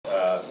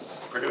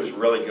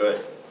really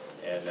good,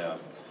 and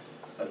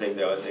I think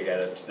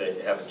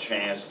they have a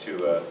chance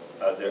to.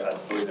 I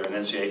believe they're an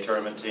NCAA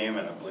tournament team,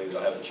 and I believe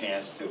they'll have a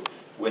chance to,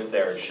 with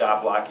their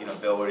shot blocking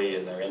ability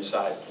and their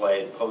inside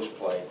play and post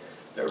play,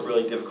 they're a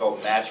really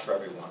difficult match for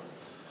everyone.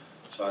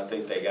 So I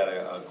think they got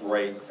a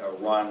great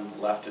run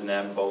left in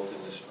them, both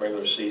in this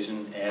regular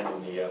season and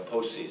in the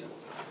postseason.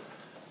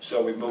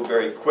 So we moved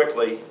very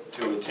quickly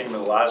to a team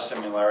with a lot of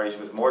similarities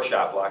with more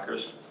shot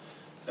blockers,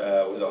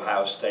 with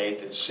Ohio State,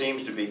 that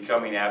seems to be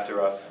coming after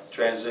a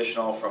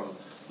transitional from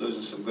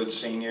losing some good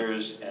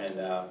seniors and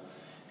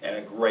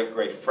a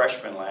great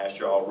freshman last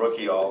year, all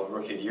rookie of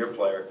the year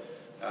player,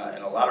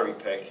 and a lottery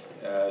pick,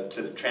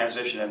 to the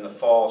transition in the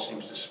fall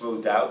seems to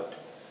smoothed out,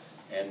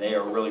 and they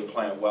are really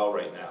playing well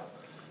right now.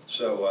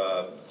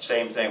 So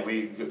same thing,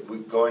 we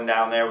going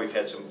down there, we've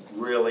had some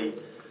really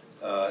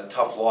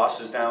tough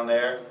losses down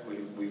there.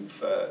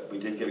 We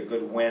did get a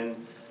good win,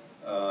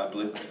 I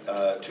believe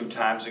 2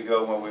 times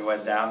ago when we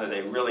went down there.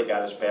 They really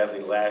got us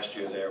badly last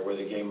year there, where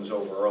the game was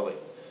over early.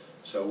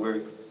 So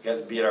we're got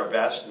to be at our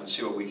best and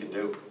see what we can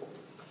do.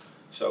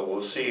 So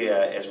we'll see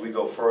as we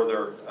go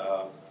further.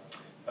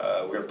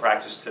 We're going to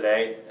practice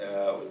today.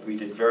 We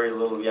did very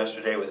little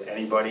yesterday with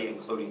anybody,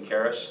 including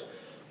Karras,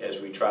 as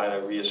we try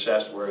to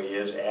reassess where he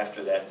is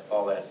after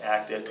all that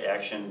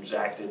action.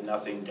 Zach did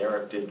nothing.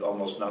 Derek did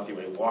almost nothing.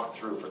 But he walked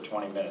through for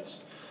 20 minutes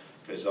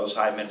because those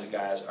high-minute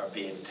guys are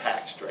being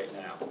taxed right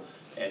now,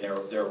 and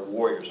they're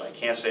warriors. I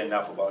can't say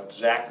enough about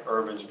Zach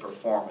Irvin's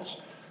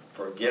performance.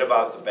 Forget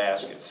about the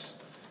baskets.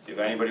 If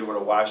anybody would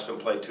have watched him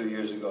play 2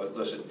 years ago,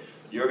 listen,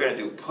 you're going to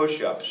do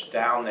push-ups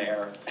down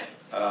there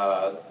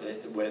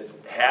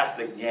with half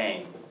the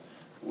game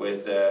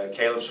with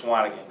Caleb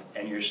Swanigan,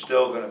 and you're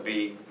still going to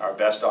be our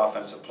best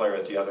offensive player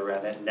at the other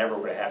end. That never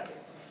would have happened.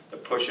 The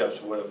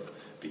push-ups would have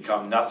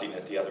become nothing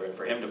at the other end.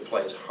 For him to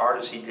play as hard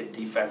as he did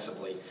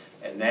defensively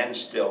and then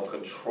still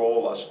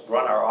control us,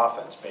 run our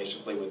offense,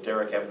 basically, with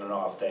Derek having an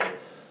off day,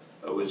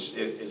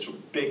 it's a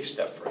big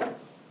step for him.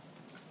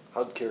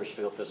 How did Karras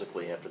feel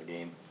physically after the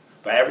game?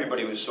 But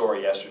everybody was sore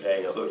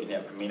yesterday, including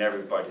him. I mean,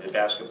 everybody. The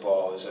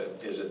basketball is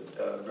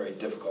a very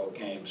difficult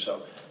game,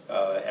 so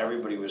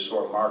everybody was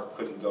sore. Mark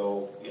couldn't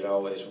go,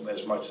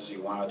 as much as he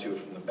wanted to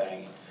from the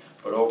banging.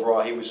 But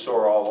overall, he was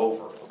sore all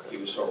over. Okay.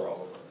 He was sore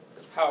all over.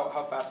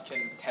 How fast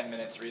can 10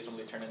 minutes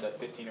reasonably turn into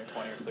 15 or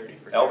 20 or 30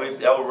 for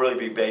That'll really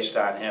be based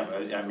on him.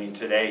 I mean,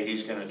 today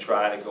he's going to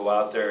try to go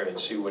out there and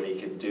see what he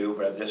can do,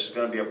 but this is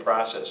going to be a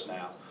process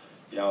now.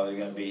 They're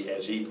going to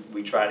be,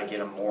 we try to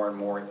get him more and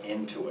more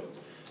into it.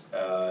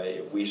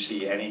 If we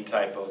see any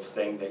type of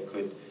thing that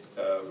could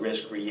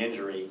risk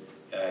re-injury,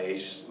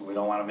 we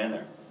don't want him in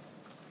there.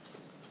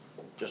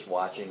 Just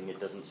watching,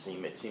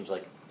 it seems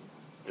like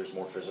there's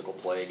more physical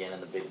play again in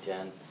the Big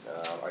Ten.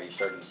 Are you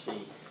starting to see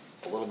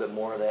a little bit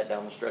more of that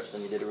down the stretch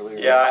than you did earlier?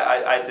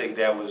 Yeah, I think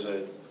that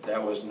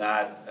was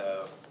not.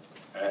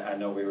 I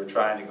know we were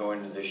trying to go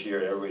into this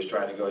year. Everybody's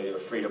trying to go to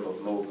freedom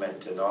of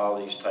movement and all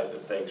these type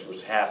of things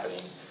was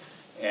happening,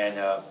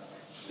 and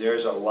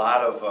there's a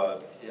lot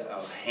of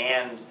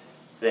hand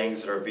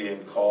things that are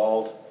being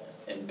called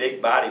and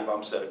big body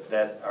bumps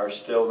that are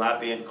still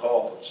not being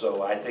called.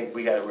 So I think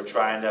we're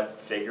trying to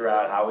figure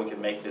out how we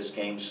can make this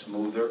game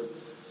smoother.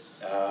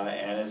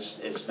 And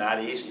it's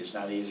not easy. It's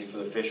not easy for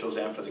the officials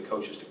and for the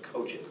coaches to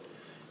coach it.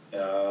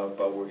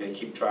 But we're going to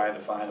keep trying to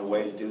find a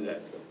way to do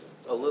that.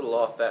 A little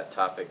off that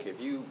topic,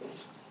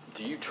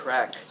 do you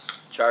track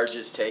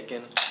charges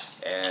taken,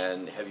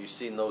 and have you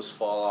seen those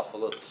fall off a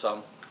little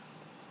some?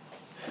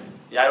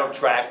 Yeah, I don't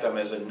track them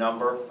as a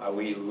number.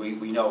 We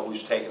know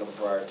who's taking them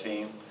for our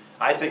team.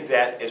 I think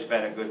that has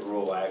been a good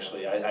rule,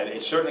 actually.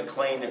 It's certainly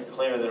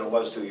cleaner than it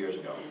was 2 years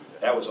ago.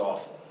 That was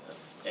awful.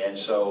 And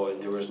so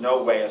there was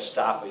no way of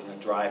stopping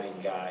a driving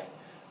guy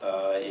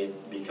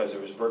because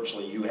it was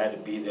virtually you had to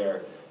be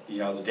there,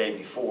 the day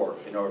before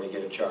in order to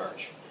get a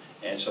charge.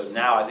 And so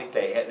now I think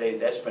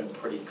that's been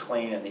pretty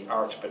clean, and the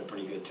arc's been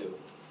pretty good too.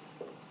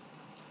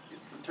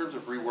 In terms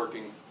of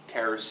reworking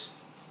Karras,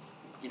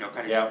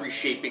 kind of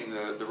reshaping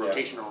the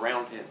rotation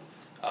around him,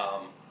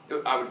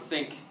 I would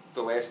think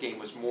the last game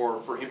was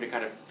more for him to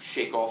kind of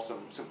shake off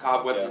some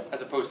cobwebs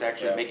as opposed to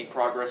actually making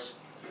progress.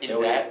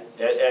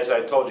 As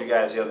I told you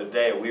guys the other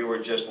day, we were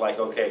just like,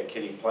 okay,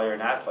 can he play or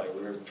not play?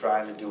 We were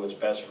trying to do what's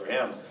best for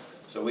him.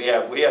 So we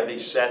have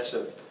these sets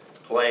of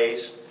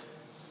plays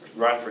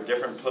run for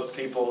different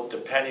people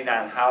depending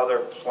on how they're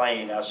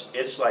playing us.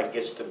 It's like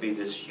gets to be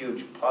this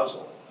huge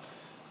puzzle.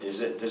 Does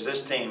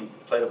this team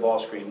play the ball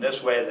screen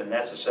this way? Then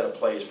that's a set of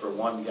plays for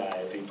one guy.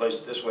 If he plays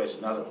it this way, it's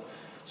another one.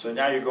 So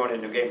now you're going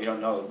into a game you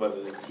don't know whether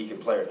he can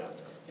play or not.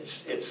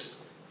 It's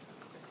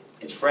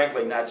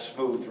frankly not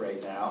smooth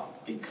right now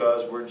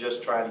because we're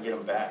just trying to get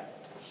him back.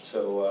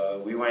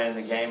 So we went in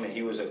the game and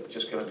he was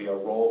just going to be a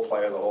role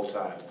player the whole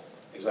time.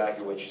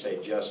 Exactly what you say.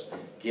 Just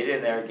get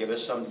in there, give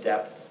us some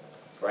depth,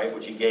 right?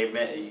 Which he gave,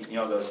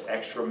 those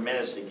extra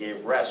minutes he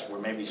gave rest where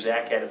maybe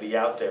Zach had to be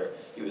out there.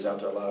 He was out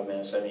there a lot of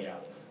minutes anyhow.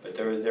 But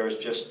there was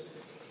just,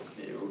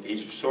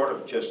 he's sort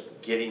of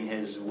just getting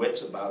his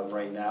wits about him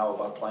right now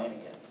about playing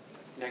again.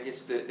 And I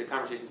guess the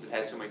conversations we've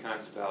had so many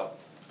times about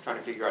trying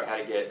to figure out how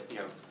to get,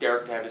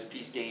 Derek to have his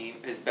best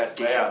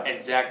game, Yeah.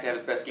 and Zach to have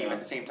his best game Yeah. at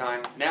the same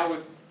time. Now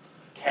with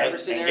And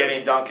Karis in there,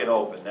 getting Duncan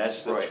open,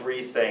 that's the Right.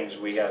 three things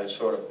we gotta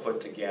sort of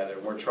put together.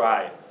 We're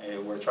trying.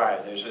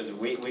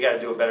 We gotta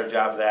do a better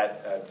job of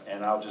that,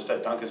 and I'll just tell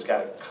you, Duncan's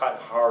gotta cut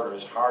harder,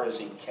 as hard as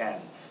he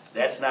can.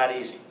 That's not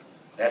easy.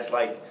 That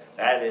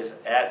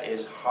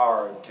is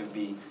hard to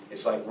be,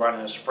 it's like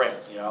running a sprint,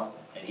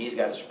 and he's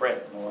gotta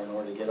sprint more in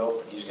order to get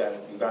open.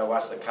 You've gotta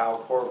watch the Kyle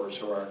Korvers,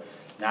 who are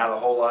not a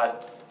whole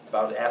lot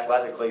about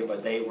athletically,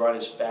 but they run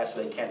as fast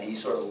as they can.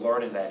 He's sort of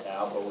learning that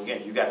now, but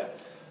again,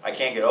 I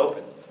can't get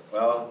open.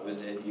 Well,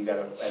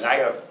 and I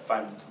gotta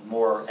find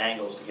more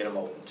angles to get them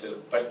open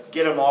too. But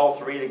get them all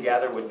three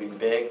together would be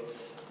big.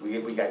 We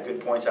got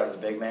good points out of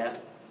the big man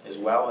as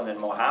well. And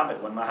then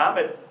Mohammed, when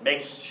Mohammed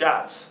makes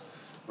shots,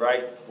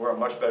 right, we're a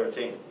much better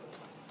team.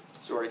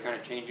 so are you kind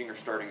of changing or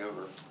starting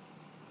over?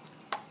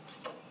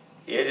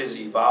 It is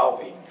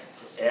evolving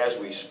as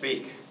we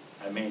speak.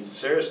 I mean,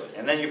 seriously.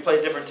 And then you play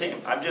a different team.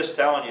 I'm just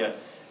telling you,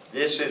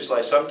 this is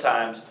like,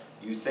 sometimes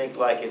you think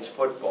like it's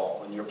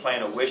football, and you're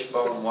playing a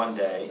wishbone one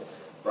day,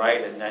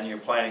 right, and then you're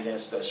playing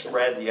against a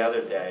spread the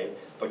other day,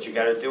 but you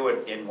got to do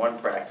it in one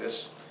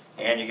practice,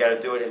 and you got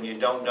to do it, and you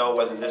don't know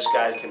whether this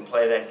guy can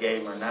play that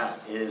game or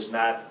not. It is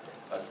not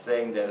a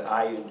thing that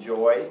I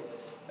enjoy,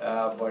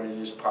 but it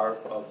is part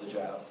of the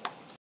job.